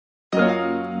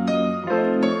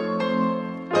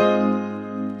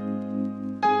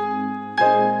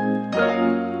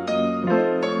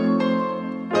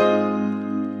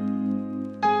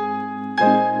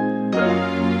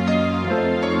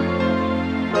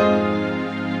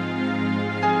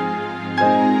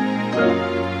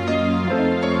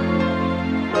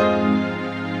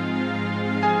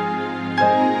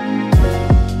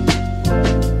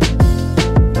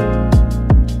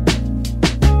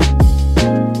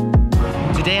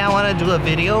gonna do a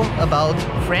video about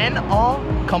friend or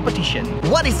competition.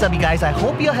 What is up, you guys? I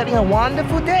hope you're having a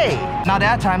wonderful day. Now there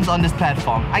are times on this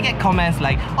platform I get comments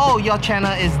like, oh, your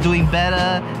channel is doing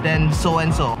better than so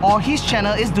and so, or his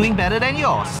channel is doing better than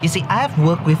yours. You see, I have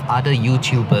worked with other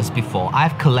YouTubers before.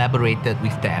 I've collaborated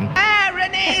with them. Ah,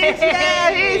 Renee is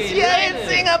here! He's here in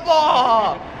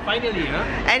Singapore! Finally, huh?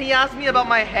 And he asked me about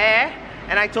my hair,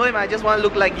 and I told him I just want to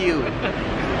look like you.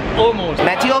 Almost.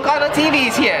 Matthew O'Connor TV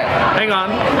is here. Hang on.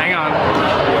 There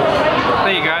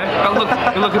you go.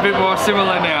 I look a bit more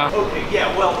similar now. Okay,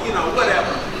 yeah, well, you know, whatever.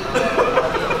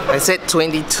 I said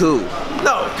 22.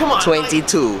 No, come on.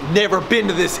 22. Never been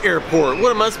to this airport.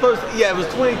 What am I supposed to? Yeah, it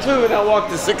was 22 and I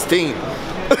walked to 16.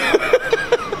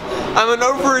 I'm an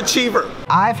overachiever.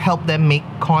 I've helped them make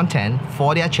content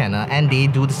for their channel and they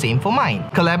do the same for mine.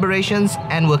 Collaborations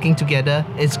and working together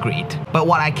is great. But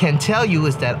what I can tell you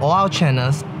is that all our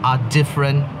channels are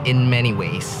different in many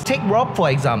ways. Take Rob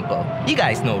for example. You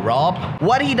guys know Rob.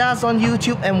 What he does on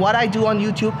YouTube and what I do on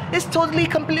YouTube is totally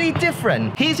completely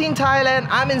different. He's in Thailand,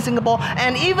 I'm in Singapore,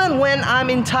 and even when I'm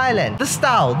in Thailand, the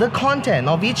style, the content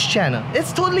of each channel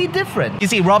is totally different. You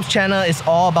see, Rob's channel is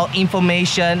all about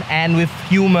information and with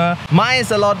humor. Mine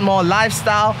is a lot more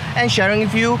lifestyle and sharing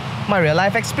with you my real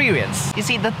life experience. You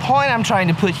see, the point I'm trying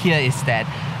to put here is that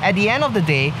at the end of the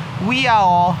day, we are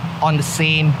all on the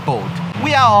same boat.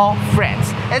 We are all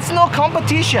friends. It's no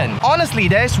competition. Honestly,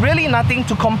 there's really nothing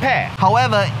to compare.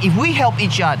 However, if we help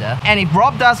each other, and if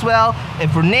Rob does well,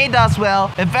 if Renee does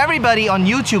well, if everybody on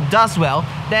YouTube does well,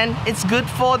 then it's good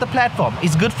for the platform.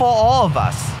 It's good for all of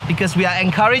us because we are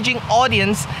encouraging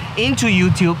audience into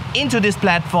YouTube, into this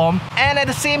platform, and at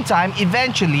the same time,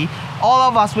 eventually, all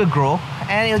of us will grow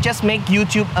and it'll just make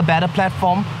YouTube a better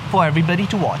platform for everybody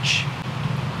to watch.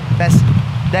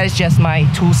 That is just my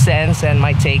 2 cents and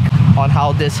my take on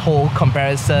how this whole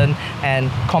comparison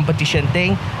and competition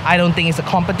thing. I don't think it's a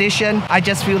competition. I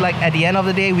just feel like at the end of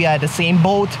the day, we are at the same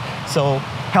boat. So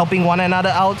helping one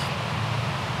another out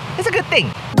is a good thing.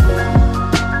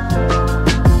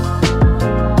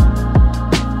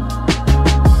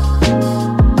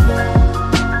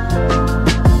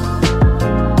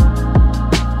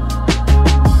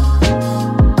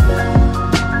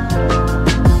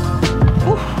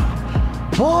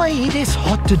 Boy, it is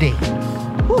hot today.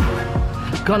 Whew.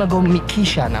 Gonna go meet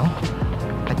Keisha now.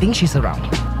 I think she's around.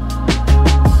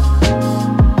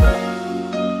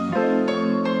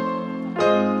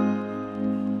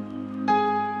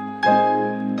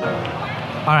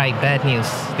 Alright, bad news.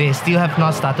 They still have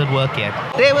not started work yet.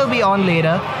 They will be on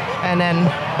later and then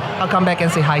I'll come back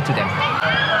and say hi to them.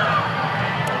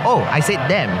 Oh, I said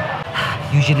them.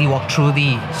 Usually walk through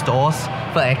the stores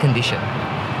for air condition.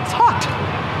 It's hot.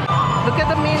 Look at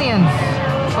the minions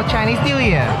for Chinese New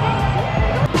Year.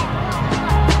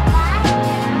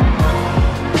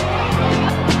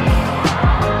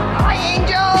 Hi,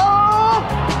 Angel!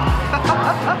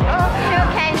 Show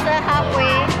cancel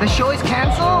halfway. The show is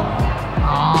cancelled?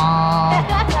 Aww.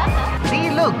 See,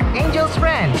 look, Angel's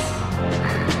friends.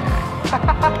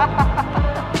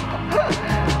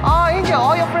 Oh, Angel,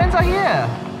 all your friends are here.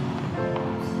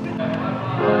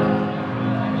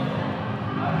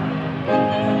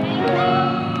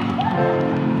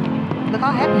 Look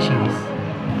how happy she is.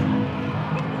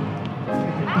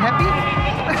 You happy?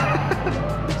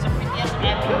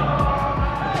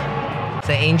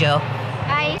 Say Angel.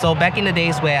 Hi. So back in the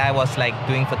days where I was like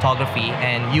doing photography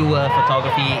and you were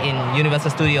photography in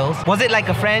Universal Studios, was it like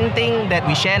a friend thing that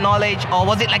we share knowledge, or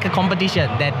was it like a competition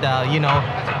that, you know,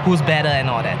 who's better and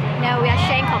all that? No, we are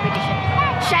sharing competition.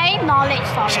 Sharing knowledge,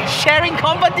 sorry. Sharing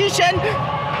competition?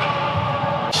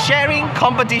 Sharing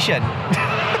competition.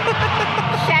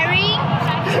 Sharing?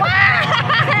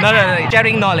 No,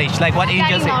 sharing knowledge, like what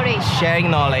Angel said. Knowledge.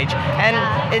 Sharing knowledge. And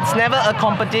Yeah. it's never a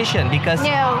competition because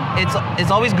No.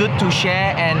 it's always good to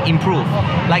share and improve.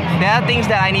 Like there are things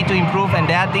that I need to improve and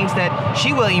there are things that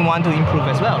she will want to improve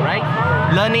as well, right?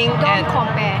 Learning Don't and...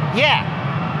 compare. Yeah.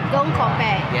 Don't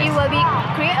compare. Yes. It will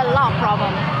create a lot of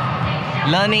problems.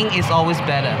 Learning is always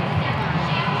better.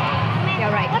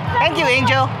 You're right. Thank you,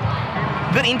 Angel.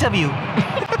 Good interview.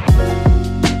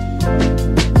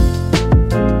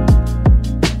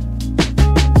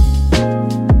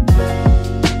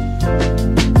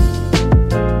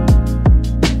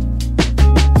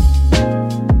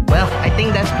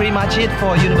 Pretty much it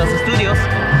for Universal Studios.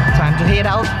 Time to head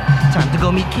out. Time to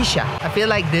go meet Keisha. I feel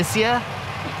like this year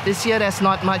there's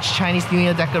not much Chinese New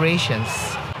Year decorations.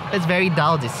 It's very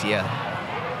dull this year.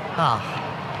 Ah.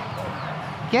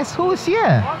 Guess who is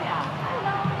here?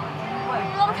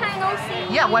 Long time no see.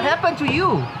 Yeah, what happened to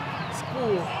you?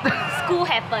 School. School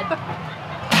happened.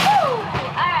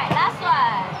 Alright, last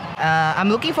one. I'm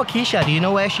looking for Keisha. Do you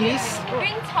know where she is?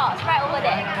 Green tops right over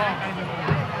there.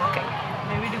 Okay.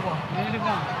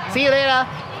 See you later.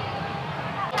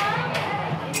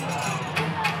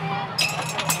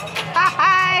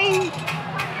 Hi.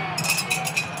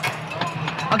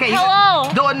 Okay.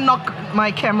 Hello. Don't knock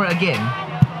my camera again.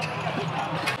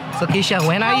 So Keisha,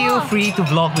 when are you free to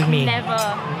vlog with me? Never.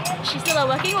 She's still a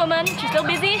working woman. She's still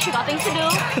busy. She got things to do.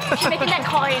 She's making that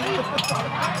coin.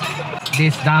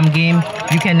 This damn game,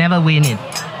 you can never win it.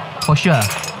 For sure.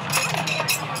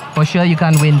 For sure you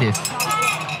can't win this.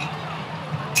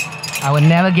 I will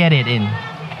never get it in. Don't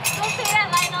say that,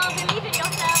 Lionel. Believe in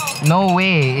yourself. No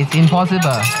way, it's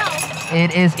impossible.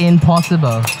 It is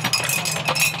impossible.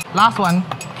 Last one,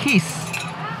 kiss.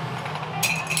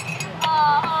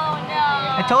 Oh no.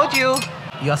 I told you.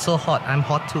 You are so hot, I'm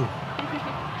hot too.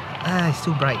 It's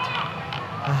too bright.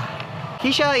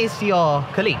 Keisha is your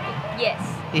colleague. Yes.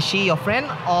 Is she your friend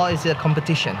or is it a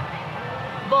competition?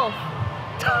 Both.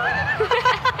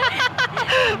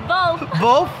 Both.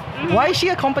 Both? Why is she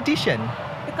a competition?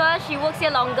 Because she works here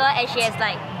longer and she has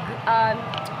like,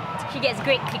 she gets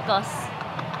great clickers.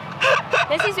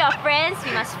 Then since we are friends,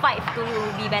 we must fight to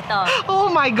be better. Oh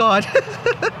my god.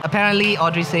 Apparently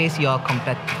Audrey says you're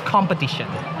competition.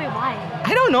 Wait, why?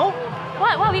 I don't know.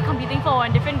 What are we competing for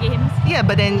on different games? Yeah,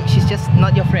 but then she's just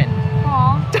not your friend.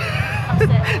 Aww.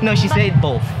 Upset. No, she But said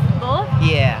both. both?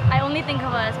 Yeah. I only think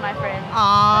of her as my friend. Life is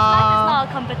Ah. not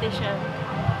a competition.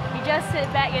 You just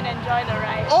sit back and enjoy the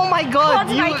ride. Oh my god, Come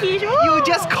on, Nike. you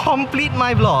just complete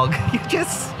my vlog. You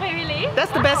just... Wait, really?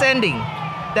 That's the best ending.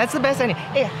 That's the best ending.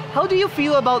 Hey, how do you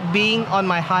feel about being on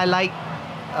my highlight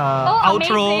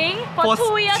outro? Amazing. For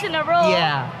 2 years in a row.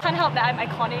 Yeah. Can't help that I'm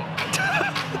iconic.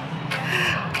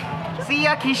 See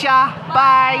ya, Keisha.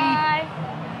 Bye. Bye.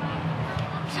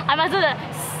 I must do the...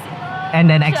 And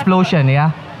then explosion,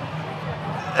 yeah?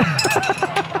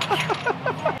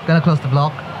 Gonna close the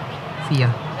vlog. See ya.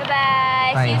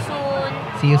 Bye-bye. Bye. See you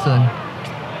soon. See you soon.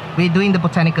 We're doing the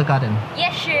botanical garden.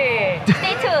 Yes, sure.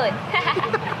 Stay tuned.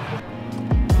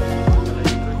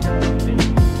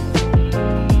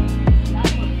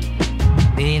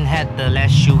 They didn't have the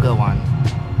less sugar one.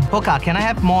 Poka, can I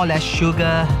have more less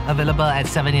sugar available at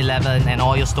 7-Eleven and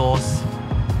all your stores?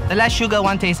 The less sugar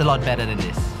one tastes a lot better than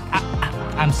this.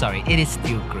 I'm sorry, it is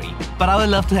still great. But I would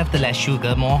love to have the less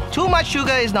sugar more. Too much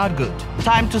sugar is not good.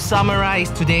 Time to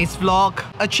summarize today's vlog.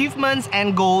 Achievements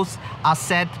and goals are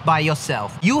set by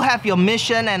yourself. You have your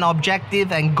mission and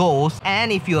objective and goals,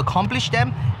 and if you accomplish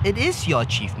them, it is your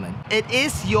achievement. It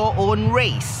is your own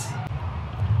race.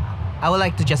 I would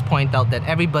like to just point out that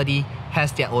everybody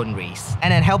has their own race.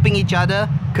 And then helping each other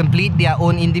complete their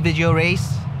own individual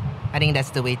race, I think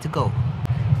that's the way to go.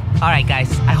 Alright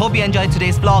guys, I hope you enjoyed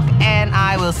today's vlog and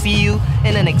I will see you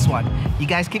in the next one. You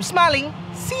guys keep smiling.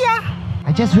 See ya!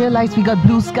 I just realized we got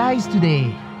blue skies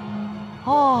today.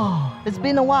 Oh, it's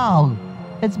been a while.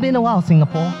 It's been a while,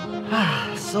 Singapore.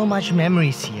 So much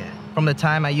memories here. From the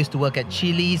time I used to work at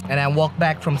Chili's and I walked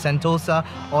back from Sentosa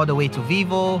all the way to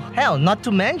Vivo. Hell, not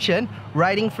to mention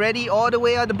riding Freddy all the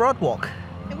way on the Broadwalk.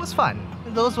 It was fun.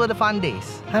 Those were the fun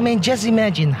days. I mean, just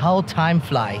imagine how time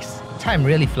flies. Time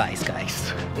really flies,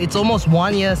 guys. It's almost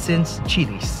 1 year since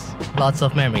Chili's. Lots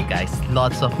of memory, guys.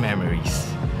 Lots of memories.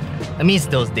 I miss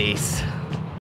those days.